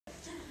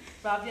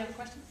Rob, you have a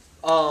question?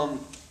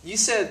 You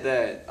said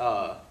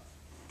that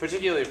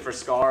particularly for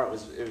Scar,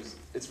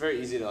 it's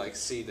very easy to like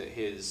see that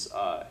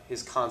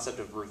his concept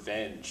of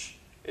revenge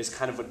is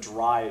kind of what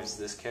drives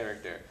this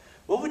character.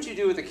 What would you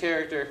do with a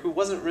character who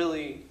wasn't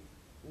really,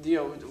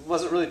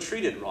 wasn't really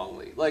treated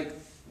wrongly? Like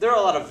there are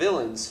a lot of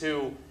villains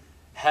who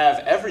have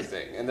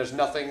everything, and there's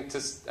nothing to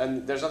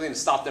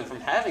stop them from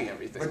having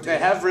everything. But they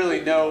have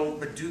really no.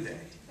 But do they?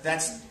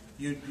 That's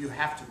you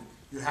have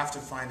to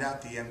find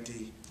out the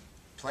empty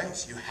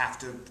place. You have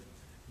to.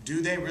 Do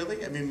they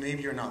really? I mean,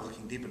 maybe you're not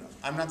looking deep enough.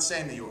 I'm not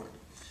saying that you are.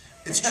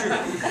 It's true.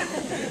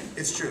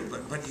 It's true.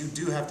 But you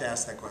do have to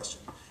ask that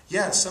question.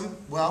 Yeah.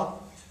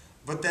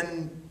 But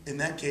then in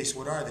that case,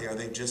 what are they? Are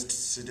they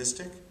just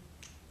sadistic?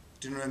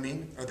 Do you know what I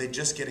mean? Are they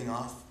just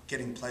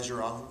getting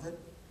pleasure off of it?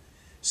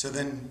 So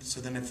then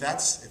if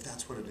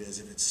that's what it is,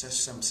 if it's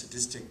just some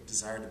sadistic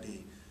desire to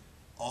be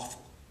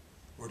awful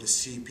or to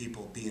see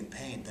people be in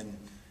pain,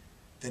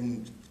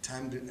 then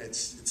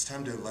it's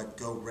time to like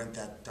go rent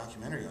that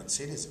documentary on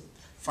sadism.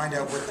 Find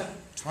out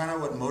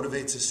what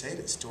motivates a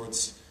sadist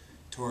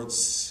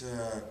towards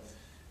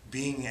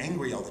being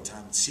angry all the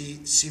time.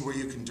 See where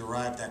you can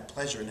derive that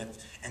pleasure,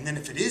 and then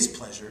if it is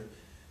pleasure,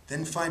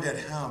 then find out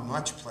how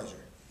much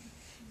pleasure.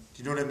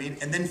 Do you know what I mean?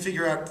 And then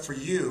figure out for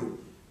you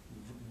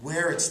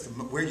where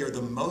you're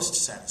the most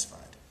satisfied.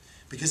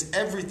 Because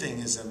everything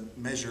is a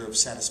measure of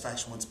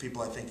satisfaction once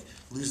people, I think,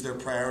 lose their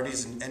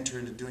priorities and enter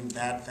into doing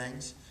bad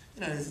things.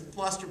 You've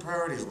lost your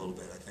priorities a little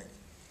bit, I think.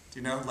 Do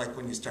you know? Like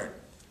when you start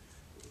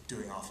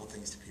doing awful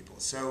things to people.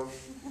 So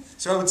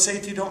I would say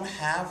if you don't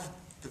have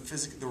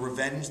the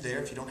revenge there,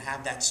 if you don't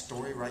have that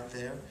story right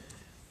there,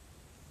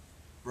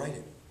 write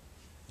it.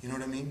 You know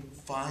what I mean?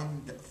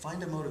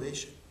 Find a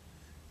motivation.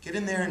 Get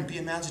in there and be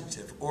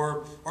imaginative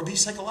or be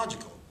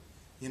psychological.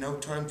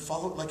 Try and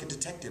follow it like a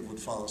detective would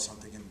follow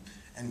something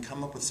and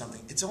come up with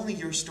something. It's only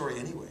your story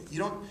anyway. You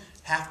don't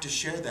have to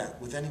share that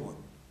with anyone.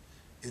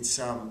 It's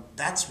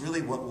that's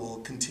really what will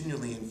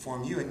continually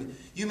inform you. And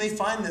you may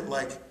find that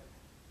like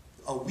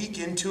a week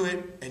into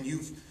it and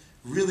you've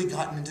really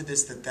gotten into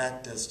this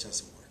that just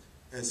doesn't work.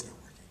 It's not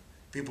working.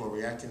 People are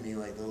reacting to me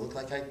like they look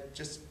like I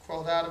just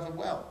crawled out of a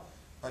well.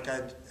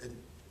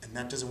 And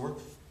that doesn't work,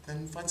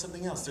 then find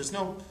something else. There's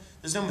no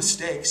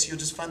mistakes. You'll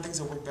just find things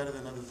that work better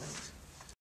than other things.